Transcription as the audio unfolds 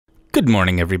Good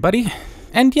morning, everybody.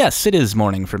 And yes, it is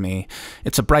morning for me.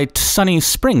 It's a bright, sunny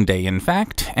spring day, in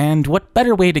fact, and what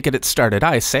better way to get it started,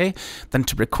 I say, than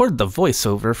to record the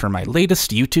voiceover for my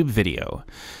latest YouTube video.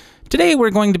 Today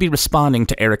we're going to be responding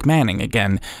to Erik Manning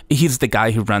again. He's the guy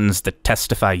who runs the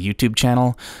Testify YouTube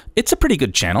channel. It's a pretty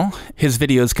good channel. His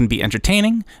videos can be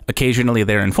entertaining, occasionally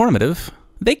they're informative.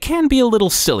 They can be a little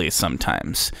silly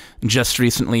sometimes. Just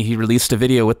recently he released a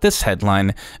video with this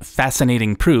headline,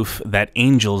 "Fascinating Proof That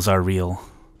Angels Are Real."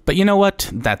 But you know what?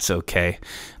 That's okay.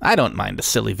 I don't mind a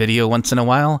silly video once in a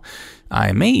while.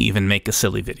 I may even make a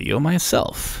silly video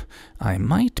myself. I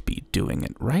might be doing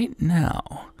it right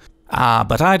now.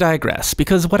 But I digress,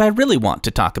 because what I really want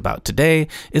to talk about today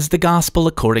is the Gospel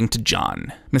according to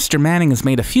John. Mr. Manning has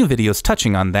made a few videos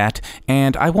touching on that,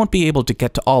 and I won't be able to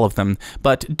get to all of them,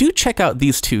 but do check out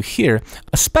these two here,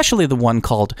 especially the one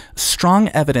called Strong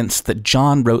Evidence That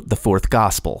John Wrote the Fourth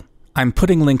Gospel. I'm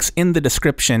putting links in the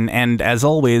description, and as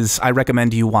always, I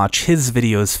recommend you watch his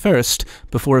videos first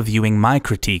before viewing my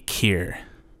critique here.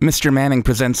 Mr. Manning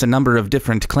presents a number of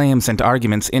different claims and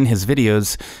arguments in his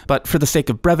videos, but for the sake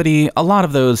of brevity, a lot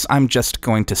of those I'm just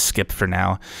going to skip for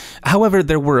now. However,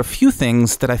 there were a few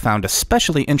things that I found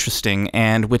especially interesting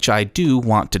and which I do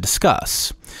want to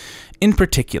discuss. In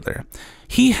particular,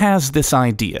 he has this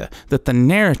idea that the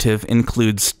narrative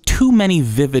includes too many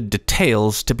vivid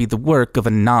details to be the work of a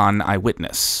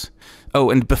non-eyewitness. Oh,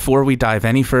 and before we dive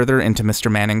any further into Mr.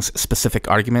 Manning's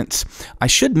specific arguments, I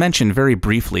should mention very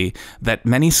briefly that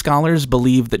many scholars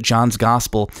believe that John's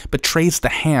Gospel betrays the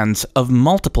hands of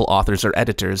multiple authors or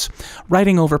editors,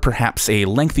 writing over perhaps a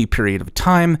lengthy period of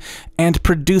time and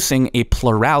producing a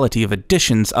plurality of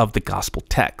editions of the Gospel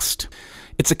text.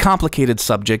 It's a complicated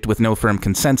subject with no firm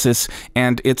consensus,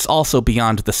 and it's also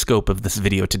beyond the scope of this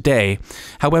video today.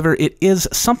 However, it is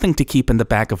something to keep in the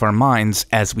back of our minds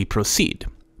as we proceed.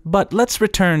 But let's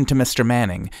return to Mr.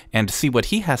 Manning and see what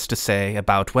he has to say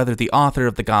about whether the author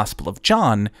of the Gospel of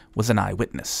John was an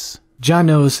eyewitness. John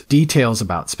knows details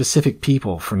about specific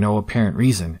people for no apparent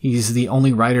reason. He's the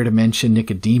only writer to mention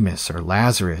Nicodemus or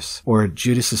Lazarus or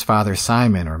Judas's father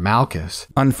Simon or Malchus.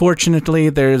 Unfortunately,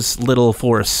 there's little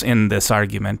force in this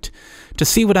argument. To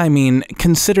see what I mean,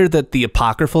 consider that the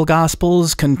apocryphal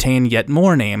Gospels contain yet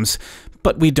more names,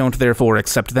 but we don't therefore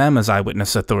accept them as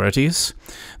eyewitness authorities.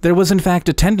 There was in fact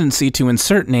a tendency to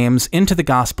insert names into the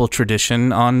Gospel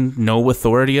tradition on no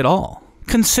authority at all.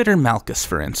 Consider Malchus,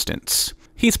 for instance.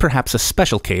 He's perhaps a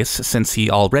special case, since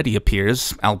he already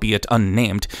appears, albeit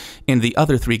unnamed, in the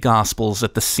other three Gospels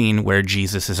at the scene where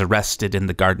Jesus is arrested in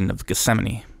the Garden of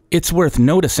Gethsemane. It's worth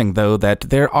noticing, though, that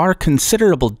there are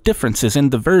considerable differences in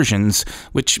the versions,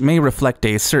 which may reflect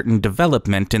a certain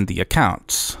development in the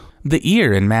accounts. The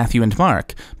ear in Matthew and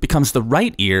Mark becomes the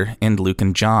right ear in Luke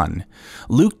and John.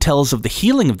 Luke tells of the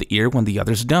healing of the ear when the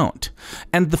others don't.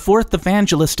 And the fourth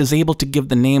evangelist is able to give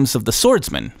the names of the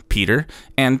swordsman, Peter,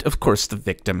 and of course the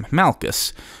victim,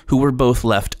 Malchus, who were both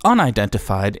left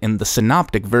unidentified in the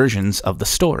synoptic versions of the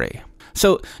story.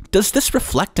 So, does this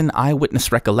reflect an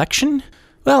eyewitness recollection?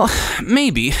 Well,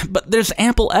 maybe, but there's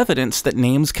ample evidence that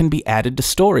names can be added to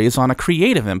stories on a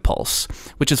creative impulse,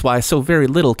 which is why so very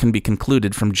little can be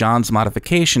concluded from John's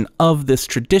modification of this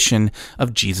tradition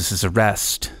of Jesus'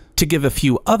 arrest. To give a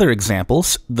few other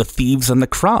examples, the thieves on the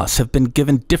cross have been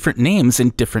given different names in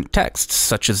different texts,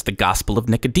 such as the Gospel of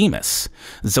Nicodemus,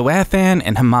 Zoathan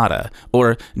and Hamada,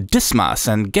 or Dismas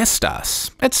and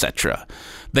Gestas, etc.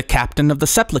 The captain of the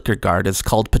sepulchre guard is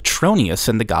called Petronius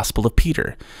in the Gospel of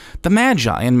Peter. The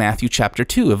Magi in Matthew chapter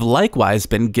 2 have likewise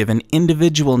been given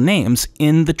individual names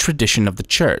in the tradition of the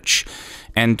church.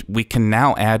 And we can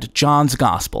now add John's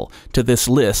Gospel to this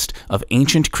list of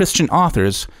ancient Christian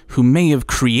authors who may have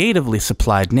creatively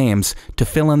supplied names to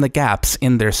fill in the gaps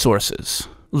in their sources.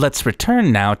 Let's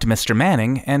return now to Mr.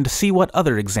 Manning and see what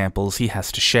other examples he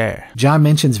has to share. John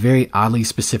mentions very oddly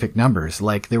specific numbers,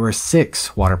 like there were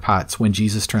 6 water pots when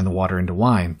Jesus turned the water into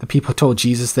wine. The people told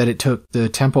Jesus that it took the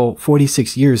temple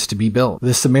 46 years to be built.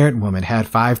 The Samaritan woman had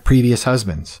 5 previous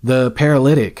husbands. The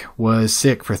paralytic was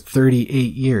sick for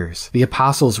 38 years. The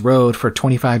apostles rowed for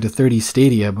 25 to 30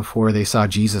 stadia before they saw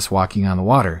Jesus walking on the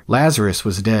water. Lazarus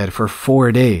was dead for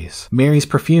 4 days. Mary's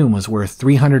perfume was worth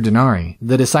 300 denarii.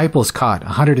 The disciples caught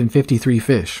 153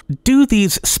 fish. Do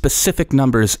these specific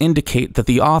numbers indicate that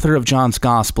the author of John's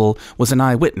Gospel was an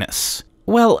eyewitness?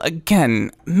 Well,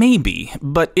 again, maybe,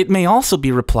 but it may also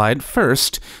be replied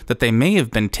first that they may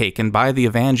have been taken by the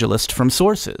evangelist from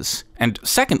sources, and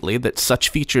secondly that such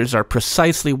features are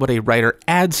precisely what a writer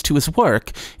adds to his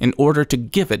work in order to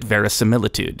give it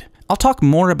verisimilitude. I'll talk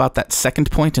more about that second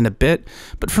point in a bit,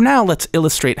 but for now let's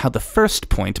illustrate how the first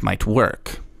point might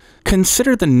work.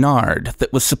 Consider the nard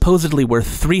that was supposedly worth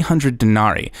 300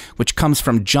 denarii, which comes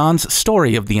from John's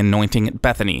story of the anointing at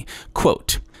Bethany.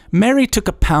 Quote, Mary took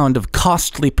a pound of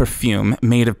costly perfume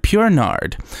made of pure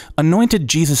nard, anointed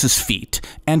Jesus' feet,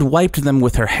 and wiped them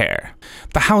with her hair.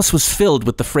 The house was filled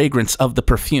with the fragrance of the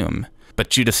perfume. But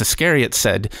Judas Iscariot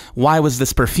said, Why was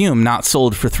this perfume not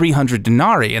sold for 300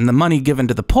 denarii and the money given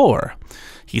to the poor?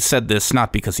 He said this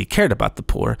not because he cared about the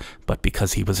poor, but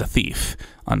because he was a thief.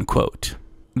 Unquote.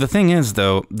 The thing is,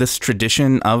 though, this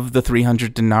tradition of the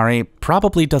 300 denarii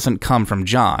probably doesn't come from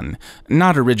John,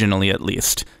 not originally at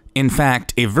least. In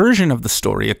fact, a version of the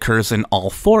story occurs in all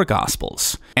 4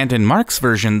 Gospels, and in Mark's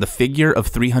version, the figure of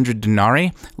 300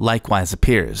 denarii likewise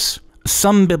appears.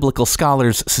 Some biblical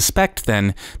scholars suspect,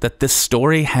 then, that this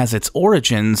story has its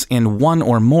origins in one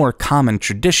or more common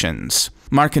traditions.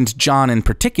 Mark and John in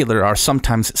particular are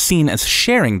sometimes seen as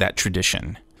sharing that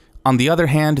tradition. On the other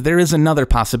hand, there is another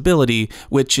possibility,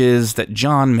 which is that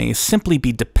John may simply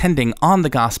be depending on the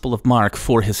Gospel of Mark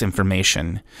for his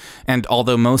information. And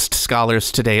although most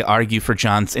scholars today argue for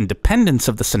John's independence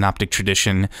of the synoptic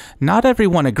tradition, not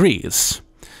everyone agrees.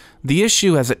 The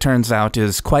issue, as it turns out,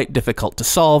 is quite difficult to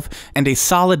solve, and a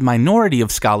solid minority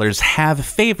of scholars have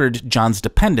favored John's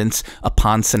dependence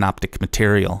upon synoptic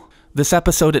material. This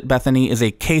episode at Bethany is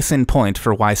a case in point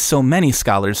for why so many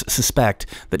scholars suspect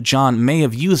that John may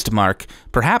have used Mark,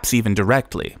 perhaps even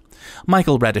directly.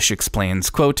 Michael Reddish explains,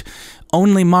 quote,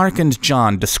 Only Mark and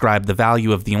John describe the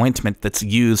value of the ointment that's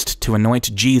used to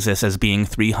anoint Jesus as being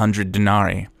 300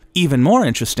 denarii. Even more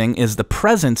interesting is the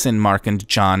presence in Mark and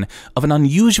John of an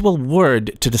unusual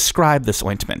word to describe this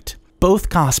ointment. Both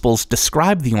Gospels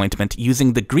describe the ointment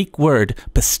using the Greek word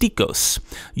pistikos,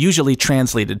 usually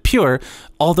translated pure,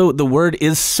 although the word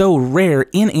is so rare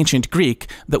in ancient Greek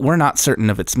that we're not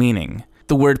certain of its meaning.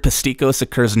 The word pistikos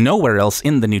occurs nowhere else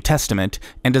in the New Testament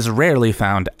and is rarely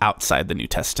found outside the New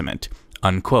Testament.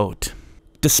 Unquote.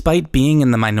 Despite being in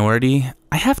the minority,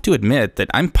 I have to admit that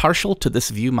I'm partial to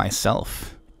this view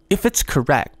myself. If it's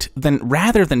correct, then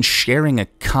rather than sharing a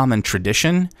common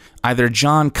tradition, either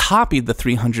John copied the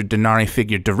 300 denarii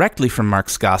figure directly from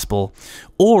Mark's Gospel,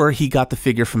 or he got the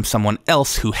figure from someone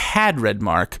else who had read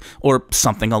Mark, or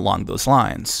something along those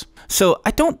lines. So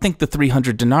I don't think the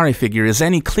 300 denarii figure is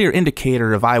any clear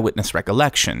indicator of eyewitness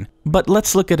recollection. But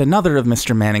let's look at another of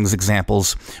Mr. Manning's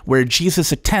examples, where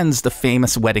Jesus attends the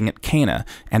famous wedding at Cana,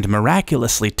 and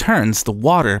miraculously turns the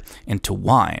water into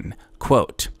wine.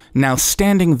 Quote, Now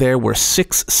standing there were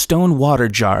 6 stone water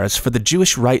jars for the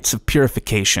Jewish rites of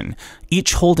purification,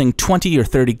 each holding 20 or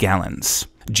 30 gallons.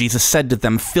 Jesus said to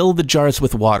them, Fill the jars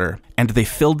with water, and they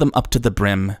filled them up to the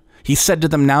brim. He said to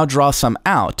them, Now draw some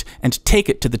out, and take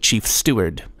it to the chief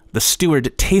steward. The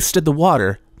steward tasted the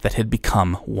water that had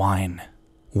become wine.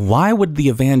 Why would the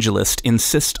evangelist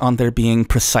insist on there being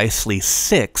precisely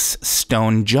 6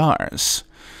 stone jars?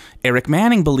 Erik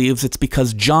Manning believes it's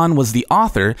because John was the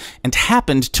author and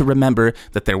happened to remember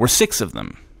that there were 6 of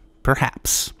them.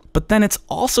 Perhaps. But then it's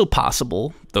also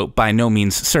possible, though by no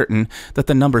means certain, that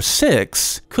the number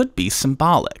 6 could be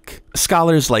symbolic.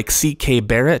 Scholars like C.K.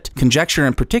 Barrett conjecture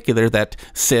in particular that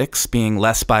 6 being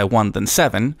less by 1 than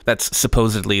 7, that's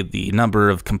supposedly the number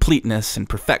of completeness and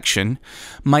perfection,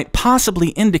 might possibly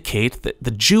indicate that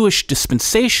the Jewish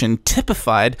dispensation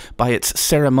typified by its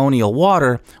ceremonial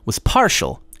water was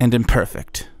partial and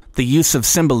imperfect. The use of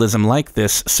symbolism like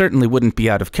this certainly wouldn't be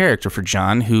out of character for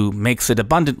John, who makes it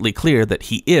abundantly clear that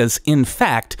he is, in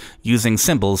fact, using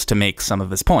symbols to make some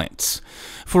of his points.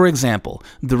 For example,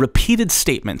 the repeated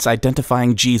statements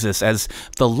identifying Jesus as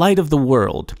the light of the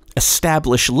world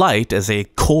establish light as a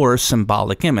core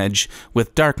symbolic image,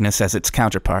 with darkness as its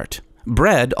counterpart.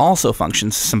 Bread also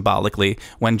functions symbolically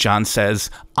when John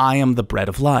says, "I am the bread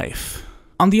of life."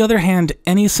 On the other hand,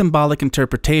 any symbolic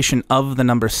interpretation of the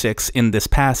number 6 in this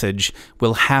passage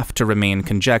will have to remain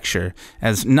conjecture,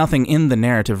 as nothing in the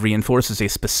narrative reinforces a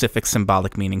specific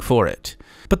symbolic meaning for it.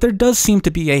 But there does seem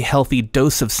to be a healthy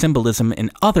dose of symbolism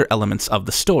in other elements of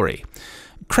the story.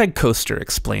 Craig Coaster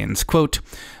explains, quote,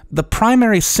 "The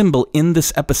primary symbol in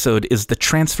this episode is the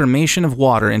transformation of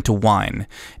water into wine,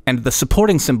 and the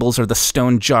supporting symbols are the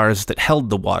stone jars that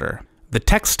held the water. The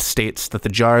text states that the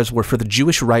jars were for the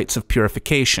Jewish rites of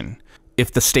purification. If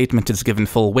the statement is given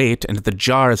full weight and the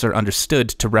jars are understood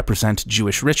to represent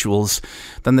Jewish rituals,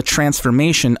 then the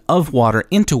transformation of water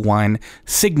into wine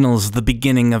signals the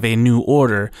beginning of a new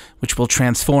order, which will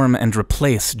transform and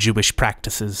replace Jewish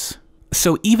practices."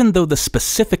 So even though the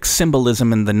specific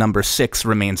symbolism in the number 6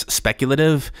 remains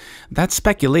speculative, that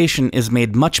speculation is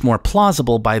made much more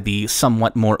plausible by the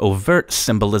somewhat more overt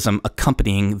symbolism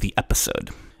accompanying the episode.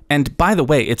 And by the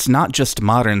way, it's not just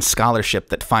modern scholarship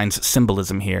that finds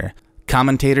symbolism here.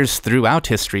 Commentators throughout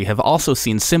history have also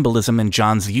seen symbolism in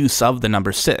John's use of the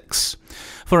number 6.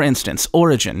 For instance,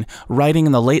 Origen, writing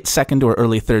in the late 2nd or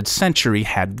early 3rd century,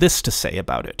 had this to say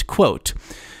about it, quote,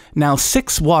 "Now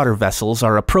 6 water vessels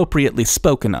are appropriately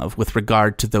spoken of with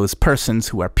regard to those persons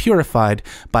who are purified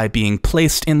by being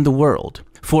placed in the world.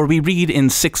 For we read in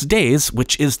 6 days,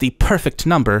 which is the perfect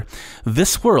number,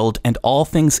 this world and all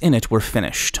things in it were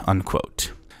finished,"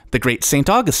 unquote. The great St.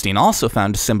 Augustine also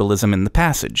found symbolism in the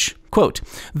passage. Quote,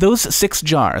 "Those 6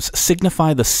 jars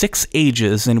signify the 6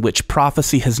 ages in which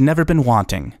prophecy has never been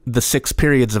wanting. The 6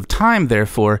 periods of time,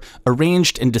 therefore,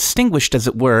 arranged and distinguished as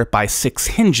it were by 6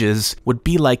 hinges, would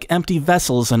be like empty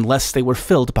vessels unless they were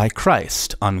filled by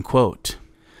Christ," unquote.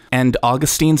 And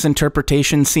Augustine's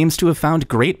interpretation seems to have found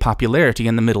great popularity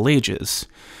in the Middle Ages.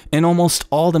 In almost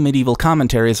all the medieval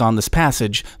commentaries on this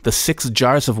passage, the 6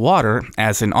 jars of water,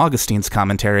 as in Augustine's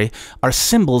commentary, are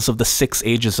symbols of the 6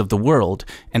 ages of the world,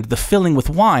 and the filling with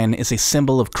wine is a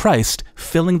symbol of Christ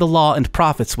filling the law and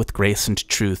prophets with grace and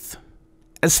truth.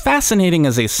 As fascinating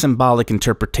as a symbolic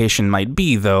interpretation might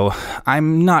be, though,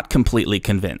 I'm not completely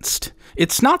convinced.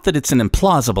 It's not that it's an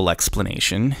implausible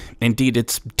explanation. Indeed,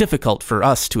 it's difficult for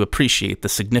us to appreciate the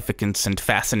significance and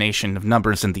fascination of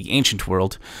numbers in the ancient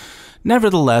world.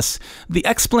 Nevertheless, the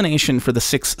explanation for the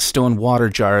 6 stone water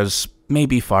jars may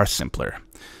be far simpler.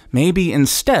 Maybe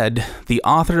instead, the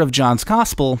author of John's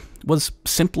Gospel was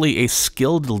simply a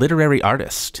skilled literary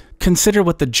artist. Consider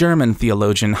what the German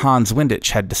theologian Hans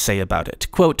Windich had to say about it.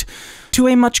 Quote, "To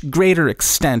a much greater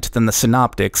extent than the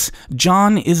synoptics,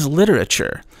 John is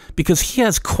literature, because he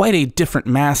has quite a different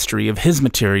mastery of his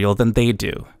material than they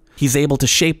do. He's able to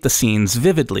shape the scenes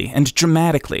vividly and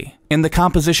dramatically. In the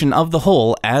composition of the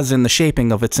whole, as in the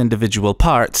shaping of its individual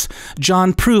parts,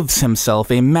 John proves himself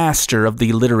a master of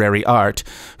the literary art,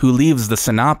 who leaves the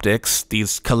synoptics,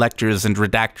 these collectors and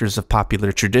redactors of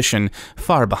popular tradition,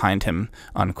 far behind him,"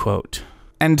 unquote.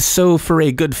 And so, for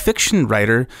a good fiction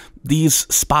writer, these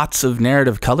spots of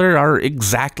narrative color are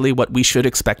exactly what we should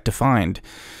expect to find.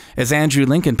 As Andrew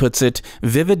Lincoln puts it,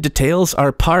 vivid details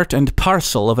are part and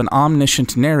parcel of an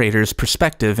omniscient narrator's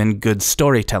perspective in good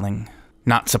storytelling.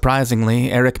 Not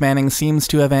surprisingly, Erik Manning seems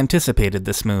to have anticipated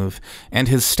this move, and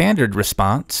his standard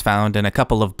response, found in a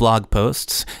couple of blog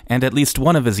posts and at least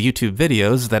one of his YouTube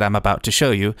videos that I'm about to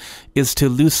show you, is to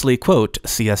loosely quote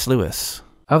C.S. Lewis.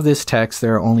 Of this text,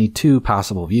 there are only 2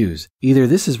 possible views. Either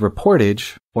this is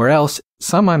reportage, or else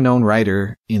some unknown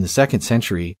writer in the 2nd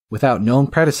century, without known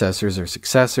predecessors or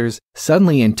successors,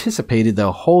 suddenly anticipated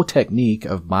the whole technique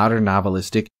of modern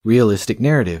novelistic, realistic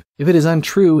narrative. If it is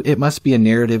untrue, it must be a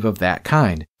narrative of that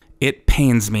kind. It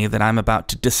pains me that I'm about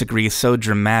to disagree so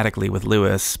dramatically with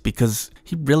Lewis, because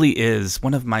he really is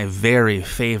one of my very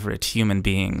favorite human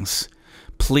beings.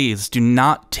 Please do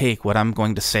not take what I'm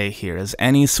going to say here as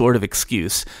any sort of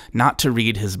excuse not to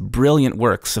read his brilliant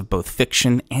works of both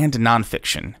fiction and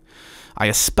nonfiction. I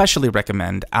especially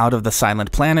recommend Out of the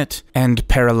Silent Planet and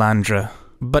Paralandra.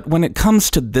 But when it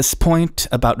comes to this point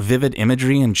about vivid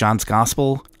imagery in John's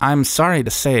Gospel, I'm sorry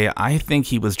to say I think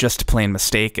he was just plain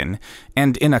mistaken,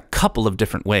 and in a couple of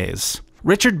different ways.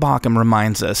 Richard Bauckham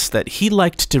reminds us that he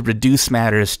liked to reduce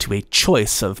matters to a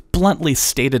choice of bluntly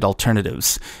stated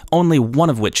alternatives, only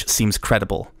one of which seems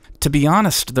credible. To be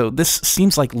honest, though, this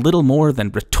seems like little more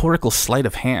than rhetorical sleight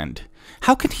of hand.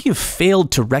 How could he have failed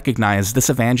to recognize this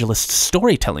evangelist's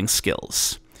storytelling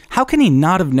skills? How can he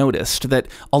not have noticed that,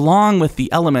 along with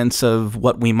the elements of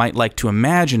what we might like to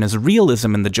imagine as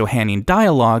realism in the Johannine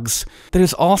dialogues,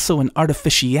 there's also an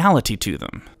artificiality to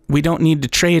them? We don't need to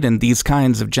trade in these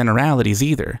kinds of generalities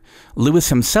either. Lewis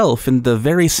himself, in the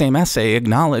very same essay,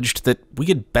 acknowledged that we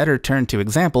had better turn to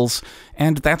examples,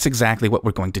 and that's exactly what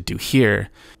we're going to do here.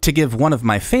 To give one of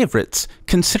my favorites,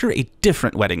 consider a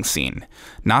different wedding scene.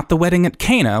 Not the wedding at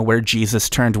Cana, where Jesus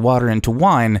turned water into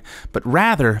wine, but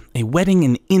rather a wedding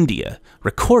in India,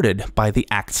 recorded by the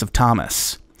Acts of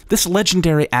Thomas. This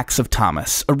legendary Acts of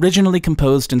Thomas, originally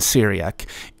composed in Syriac,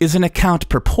 is an account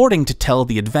purporting to tell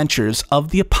the adventures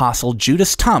of the apostle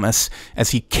Judas Thomas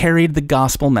as he carried the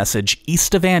gospel message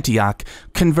east of Antioch,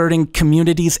 converting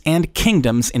communities and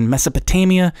kingdoms in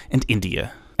Mesopotamia and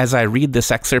India. As I read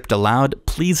this excerpt aloud,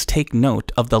 please take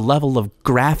note of the level of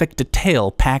graphic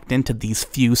detail packed into these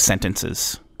few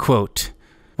sentences. Quote,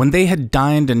 "When they had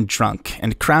dined and drunk,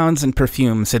 and crowns and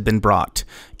perfumes had been brought,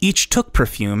 each took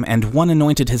perfume, and one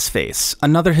anointed his face,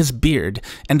 another his beard,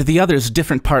 and the others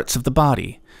different parts of the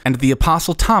body. And the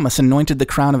apostle Thomas anointed the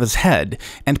crown of his head,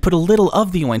 and put a little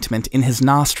of the ointment in his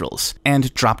nostrils,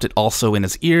 and dropped it also in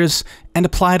his ears, and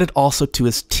applied it also to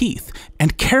his teeth,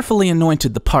 and carefully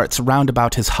anointed the parts round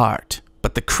about his heart.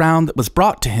 But the crown that was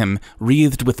brought to him,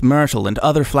 wreathed with myrtle and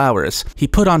other flowers, he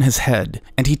put on his head,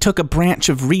 and he took a branch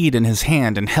of reed in his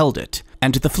hand and held it.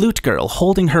 And the flute girl,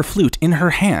 holding her flute in her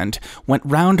hand, went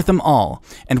round them all,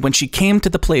 and when she came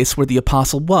to the place where the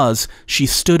apostle was, she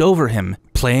stood over him,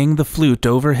 playing the flute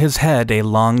over his head a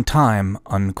long time."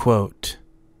 Unquote.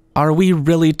 Are we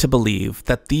really to believe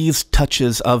that these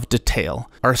touches of detail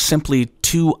are simply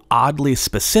too oddly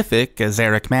specific, as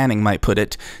Erik Manning might put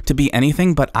it, to be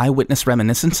anything but eyewitness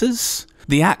reminiscences?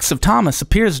 The Acts of Thomas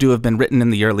appears to have been written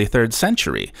in the early 3rd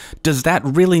century. Does that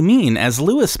really mean, as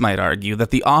Lewis might argue,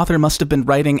 that the author must have been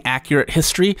writing accurate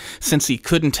history, since he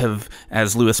couldn't have,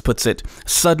 as Lewis puts it,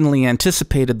 suddenly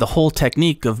anticipated the whole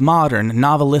technique of modern,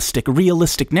 novelistic,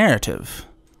 realistic narrative?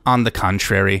 On the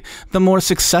contrary, the more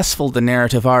successful the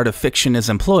narrative art of fiction is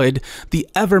employed, the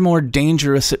ever more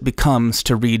dangerous it becomes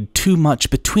to read too much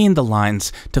between the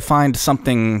lines to find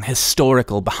something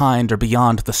historical behind or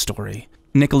beyond the story.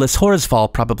 Nicholas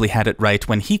Horsfall probably had it right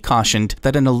when he cautioned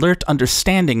that an alert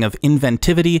understanding of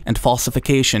inventivity and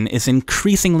falsification is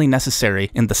increasingly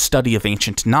necessary in the study of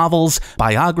ancient novels,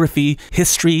 biography,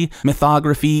 history,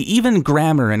 mythography, even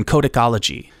grammar and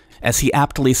codicology. As he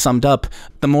aptly summed up,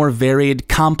 the more varied,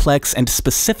 complex, and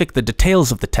specific the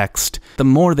details of the text, the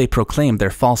more they proclaim their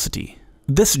falsity.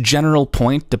 This general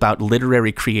point about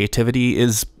literary creativity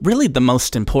is really the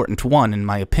most important one, in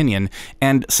my opinion,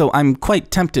 and so I'm quite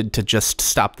tempted to just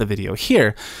stop the video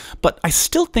here, but I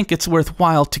still think it's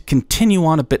worthwhile to continue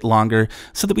on a bit longer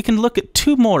so that we can look at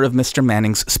 2 more of Mr.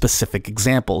 Manning's specific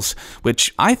examples,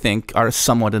 which I think are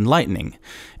somewhat enlightening.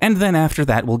 And then after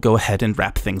that, we'll go ahead and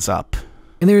wrap things up.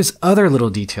 And there's other little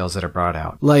details that are brought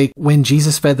out. Like when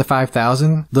Jesus fed the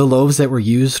 5,000, the loaves that were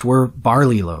used were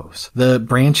barley loaves. The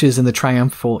branches in the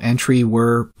triumphal entry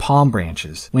were palm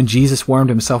branches. When Jesus warmed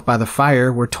himself by the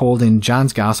fire, we're told in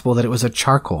John's gospel that it was a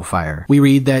charcoal fire. We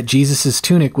read that Jesus'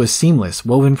 tunic was seamless,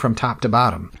 woven from top to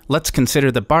bottom. Let's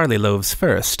consider the barley loaves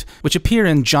first, which appear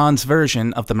in John's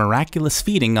version of the miraculous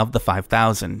feeding of the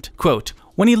 5,000. Quote,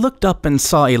 "When he looked up and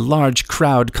saw a large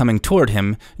crowd coming toward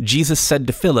him, Jesus said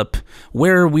to Philip,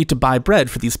 'Where are we to buy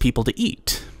bread for these people to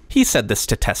eat?' He said this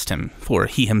to test him, for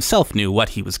he himself knew what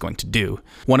he was going to do.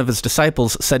 One of his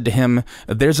disciples said to him,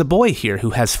 'There's a boy here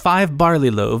who has 5 barley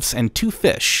loaves and 2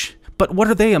 fish. But what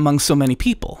are they among so many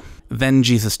people?' Then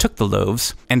Jesus took the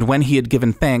loaves, and when he had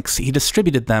given thanks, he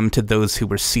distributed them to those who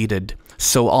were seated.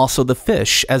 So also the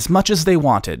fish, as much as they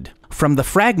wanted. From the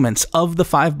fragments of the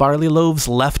 5 barley loaves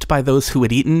left by those who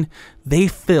had eaten, they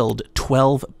filled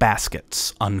 12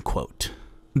 baskets." Unquote.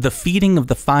 The feeding of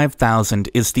the 5,000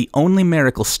 is the only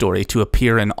miracle story to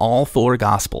appear in all 4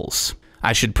 Gospels.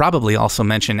 I should probably also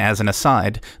mention as an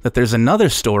aside that there's another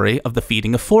story of the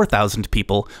feeding of 4,000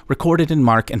 people recorded in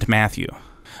Mark and Matthew.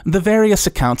 The various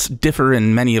accounts differ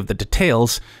in many of the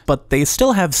details, but they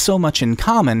still have so much in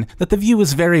common that the view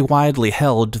is very widely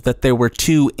held that there were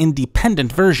 2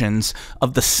 independent versions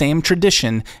of the same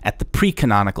tradition at the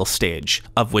pre-canonical stage,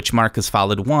 of which Mark has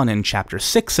followed one in chapter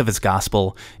 6 of his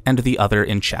Gospel and the other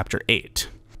in chapter 8.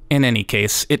 In any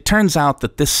case, it turns out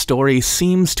that this story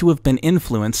seems to have been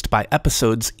influenced by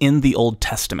episodes in the Old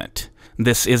Testament.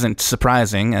 This isn't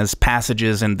surprising, as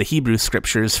passages in the Hebrew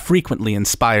scriptures frequently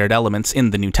inspired elements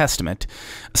in the New Testament.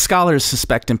 Scholars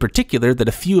suspect in particular that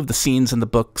a few of the scenes in the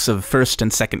books of 1st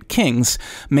and 2nd Kings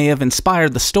may have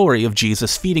inspired the story of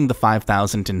Jesus feeding the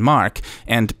 5,000 in Mark,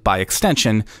 and by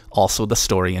extension, also the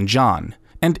story in John.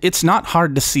 And it's not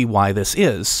hard to see why this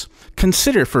is.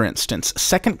 Consider, for instance,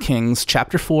 2 Kings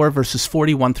chapter 4, verses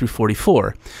 41 through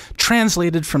 44,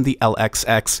 translated from the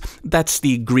LXX, that's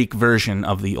the Greek version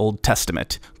of the Old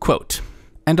Testament. Quote,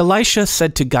 "And Elisha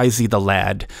said to Gehazi the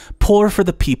lad, 'Pour for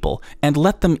the people, and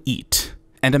let them eat.'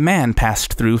 And a man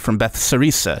passed through from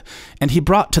Beth-sarisa, and he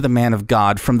brought to the man of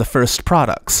God from the first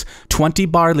products 20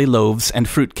 barley loaves and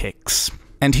fruitcakes.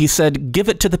 And he said, 'Give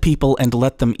it to the people, and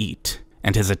let them eat.'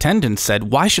 And his attendant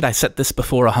said, 'Why should I set this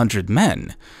before 100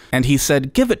 men?' And he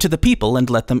said, 'Give it to the people and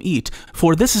let them eat,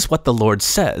 for this is what the Lord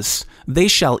says, they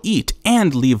shall eat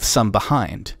and leave some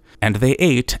behind.' And they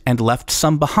ate and left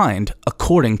some behind,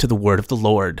 according to the word of the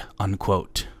Lord."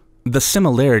 Unquote. The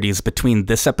similarities between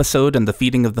this episode and the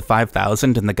feeding of the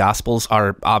 5,000 in the Gospels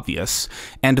are obvious,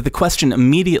 and the question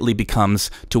immediately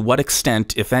becomes, to what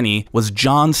extent, if any, was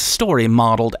John's story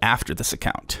modeled after this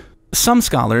account? Some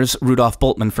scholars, Rudolf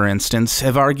Bultmann for instance,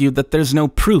 have argued that there's no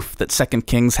proof that 2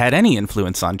 Kings had any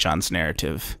influence on John's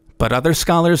narrative. But other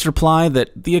scholars reply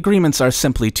that the agreements are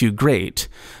simply too great.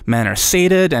 Men are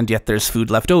sated, and yet there's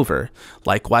food left over.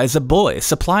 Likewise, a boy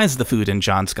supplies the food in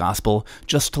John's Gospel,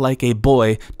 just like a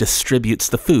boy distributes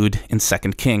the food in 2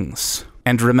 Kings.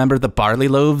 And remember the barley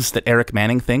loaves that Erik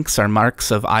Manning thinks are marks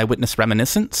of eyewitness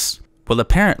reminiscence? Well,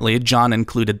 apparently, John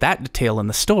included that detail in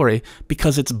the story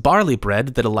because it's barley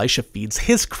bread that Elisha feeds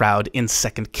his crowd in 2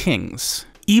 Kings.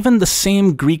 Even the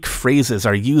same Greek phrases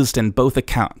are used in both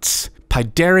accounts.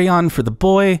 Paidarion for the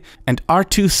boy, and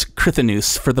artus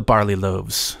krithanous for the barley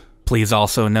loaves. Please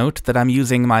also note that I'm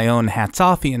using my own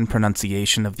Hatzoffian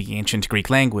pronunciation of the ancient Greek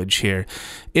language here.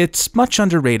 It's much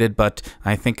underrated, but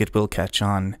I think it will catch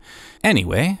on.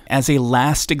 Anyway, as a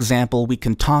last example, we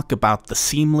can talk about the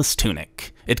seamless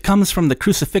tunic. It comes from the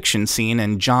crucifixion scene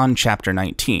in John chapter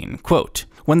 19. Quote,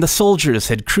 "When the soldiers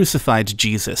had crucified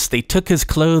Jesus, they took his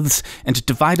clothes and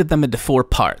divided them into 4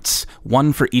 parts,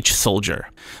 one for each soldier.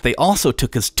 They also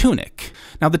took his tunic.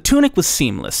 Now the tunic was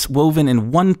seamless, woven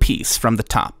in one piece from the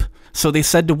top. So they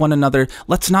said to one another,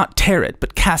 'Let's not tear it,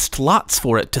 but cast lots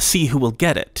for it to see who will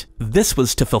get it.' This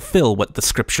was to fulfill what the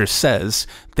scripture says,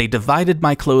 'They divided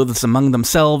my clothes among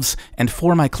themselves, and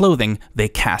for my clothing they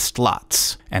cast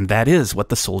lots.' And that is what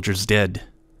the soldiers did."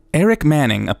 Erik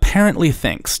Manning apparently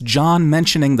thinks John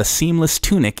mentioning the seamless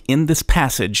tunic in this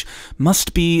passage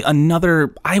must be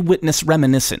another eyewitness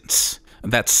reminiscence.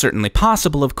 That's certainly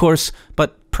possible, of course,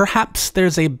 but perhaps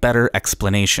there's a better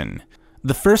explanation.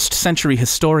 The 1st century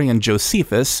historian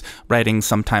Josephus, writing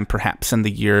sometime perhaps in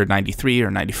the year 93 or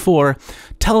 94,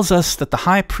 tells us that the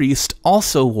high priest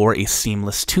also wore a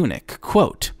seamless tunic.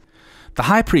 Quote, "The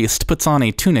high priest puts on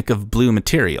a tunic of blue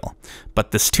material,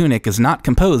 but this tunic is not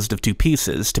composed of 2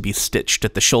 pieces to be stitched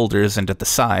at the shoulders and at the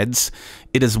sides.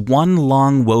 It is one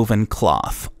long woven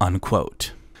cloth."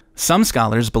 Unquote. Some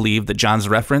scholars believe that John's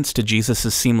reference to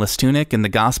Jesus' seamless tunic in the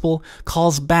Gospel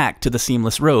calls back to the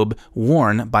seamless robe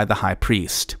worn by the high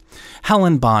priest.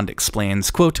 Helen Bond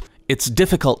explains, quote, "It's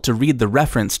difficult to read the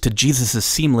reference to Jesus'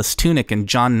 seamless tunic in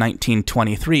John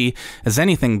 19:23 as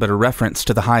anything but a reference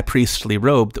to the high priestly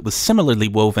robe that was similarly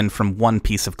woven from one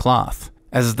piece of cloth.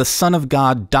 As the Son of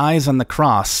God dies on the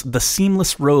cross, the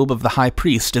seamless robe of the high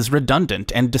priest is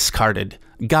redundant and discarded.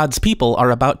 God's people are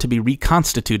about to be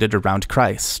reconstituted around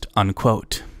Christ."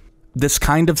 Unquote. This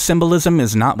kind of symbolism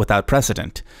is not without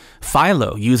precedent.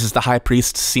 Philo uses the high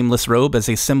priest's seamless robe as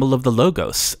a symbol of the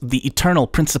Logos, the eternal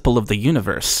principle of the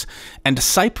universe, and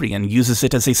Cyprian uses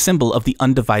it as a symbol of the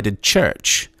undivided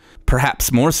church.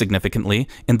 Perhaps more significantly,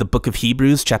 in the book of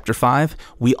Hebrews chapter 5,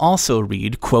 we also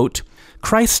read, quote,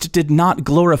 "Christ did not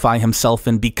glorify himself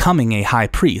in becoming a high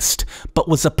priest, but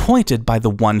was appointed by the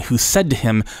one who said to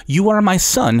him, 'You are my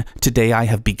son, today I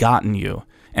have begotten you.'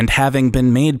 And having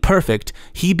been made perfect,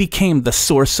 he became the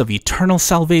source of eternal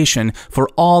salvation for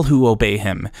all who obey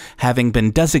him, having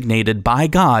been designated by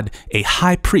God a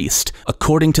high priest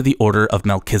according to the order of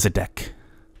Melchizedek."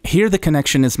 Here the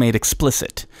connection is made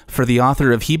explicit. For the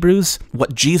author of Hebrews,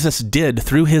 what Jesus did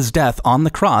through his death on the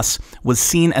cross was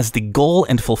seen as the goal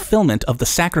and fulfillment of the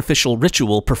sacrificial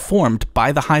ritual performed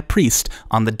by the high priest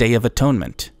on the Day of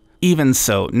Atonement. Even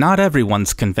so, not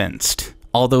everyone's convinced.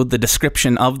 Although the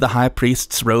description of the high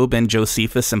priest's robe in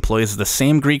Josephus employs the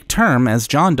same Greek term as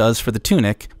John does for the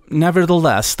tunic,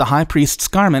 nevertheless, the high priest's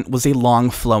garment was a long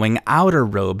flowing outer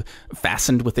robe,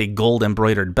 fastened with a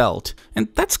gold-embroidered belt, and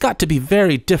that's got to be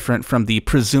very different from the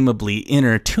presumably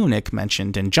inner tunic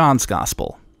mentioned in John's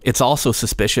Gospel. It's also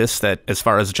suspicious that, as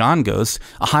far as John goes,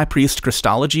 a high priest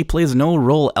Christology plays no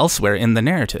role elsewhere in the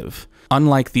narrative.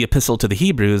 Unlike the Epistle to the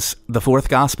Hebrews, the 4th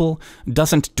Gospel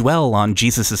doesn't dwell on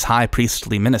Jesus' high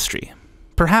priestly ministry.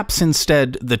 Perhaps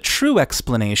instead, the true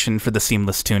explanation for the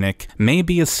seamless tunic may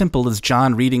be as simple as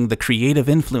John reading the creative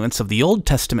influence of the Old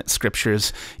Testament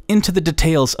scriptures into the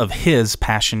details of his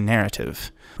passion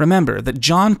narrative. Remember that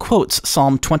John quotes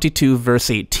Psalm 22 verse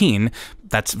 18,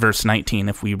 that's verse 19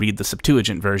 if we read the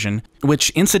Septuagint version,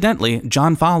 which incidentally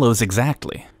John follows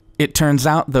exactly. It turns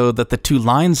out, though, that the 2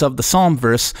 lines of the psalm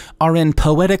verse are in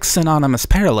poetic synonymous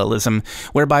parallelism,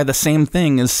 whereby the same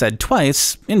thing is said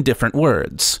twice in different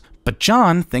words. But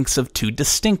John thinks of 2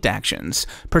 distinct actions,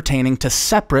 pertaining to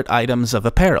separate items of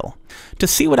apparel. To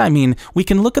see what I mean, we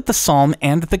can look at the psalm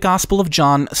and the Gospel of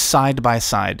John side by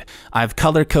side. I've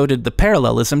color-coded the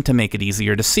parallelism to make it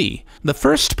easier to see. The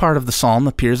first part of the psalm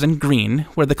appears in green,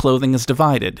 where the clothing is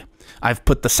divided. I've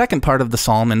put the second part of the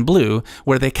psalm in blue,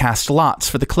 where they cast lots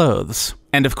for the clothes.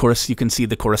 And of course, you can see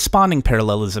the corresponding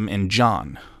parallelism in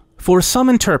John. For some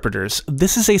interpreters,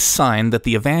 this is a sign that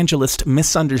the evangelist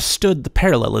misunderstood the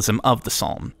parallelism of the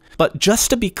psalm. But just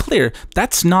to be clear,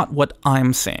 that's not what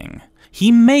I'm saying.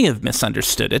 He may have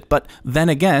misunderstood it, but then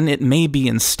again, it may be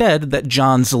instead that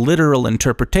John's literal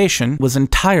interpretation was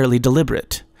entirely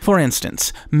deliberate. For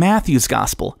instance, Matthew's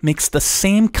Gospel makes the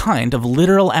same kind of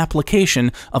literal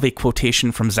application of a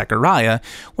quotation from Zechariah,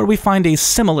 where we find a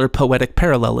similar poetic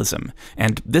parallelism,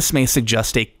 and this may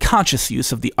suggest a conscious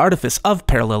use of the artifice of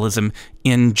parallelism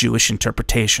in Jewish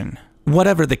interpretation.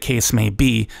 Whatever the case may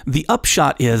be, the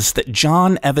upshot is that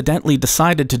John evidently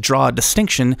decided to draw a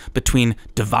distinction between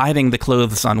dividing the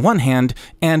clothes on one hand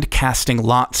and casting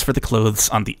lots for the clothes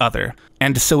on the other.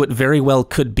 And so it very well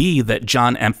could be that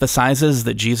John emphasizes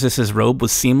that Jesus' robe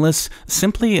was seamless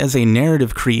simply as a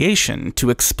narrative creation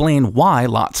to explain why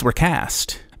lots were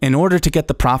cast. In order to get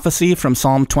the prophecy from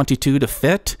Psalm 22 to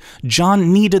fit,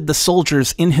 John needed the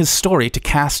soldiers in his story to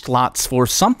cast lots for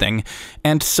something,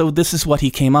 and so this is what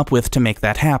he came up with to make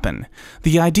that happen.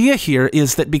 The idea here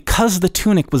is that because the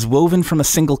tunic was woven from a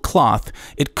single cloth,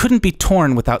 it couldn't be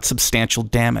torn without substantial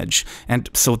damage, and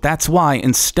so that's why,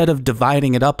 instead of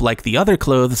dividing it up like the other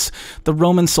clothes, the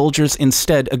Roman soldiers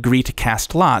instead agree to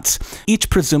cast lots,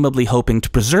 each presumably hoping to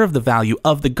preserve the value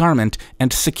of the garment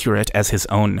and secure it as his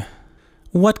own.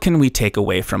 What can we take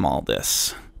away from all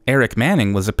this? Erik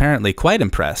Manning was apparently quite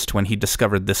impressed when he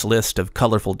discovered this list of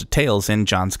colorful details in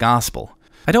John's Gospel.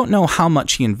 I don't know how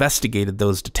much he investigated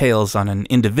those details on an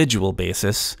individual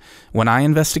basis. When I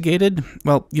investigated,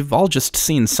 well, you've all just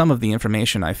seen some of the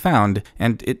information I found,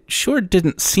 and it sure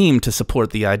didn't seem to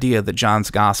support the idea that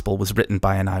John's Gospel was written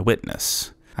by an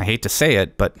eyewitness. I hate to say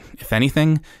it, but if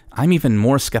anything, I'm even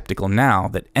more skeptical now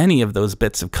that any of those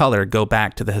bits of color go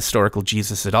back to the historical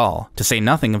Jesus at all, to say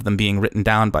nothing of them being written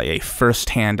down by a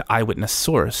first-hand eyewitness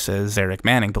source, as Erik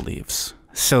Manning believes.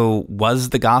 So, was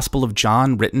the Gospel of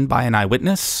John written by an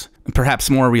eyewitness? Perhaps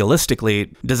more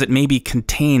realistically, does it maybe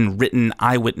contain written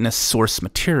eyewitness source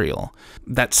material?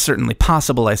 That's certainly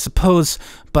possible, I suppose,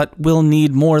 but we'll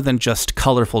need more than just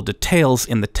colorful details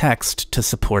in the text to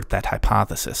support that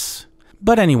hypothesis.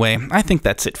 But anyway, I think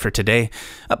that's it for today.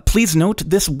 Please note,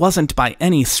 this wasn't by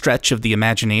any stretch of the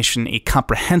imagination a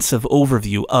comprehensive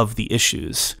overview of the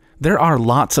issues. There are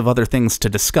lots of other things to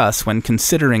discuss when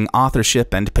considering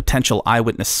authorship and potential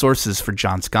eyewitness sources for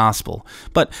John's Gospel,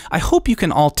 but I hope you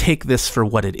can all take this for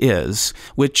what it is,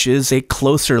 which is a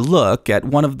closer look at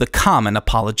one of the common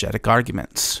apologetic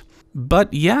arguments.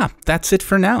 But yeah, that's it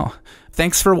for now.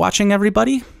 Thanks for watching,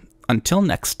 everybody. Until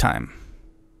next time.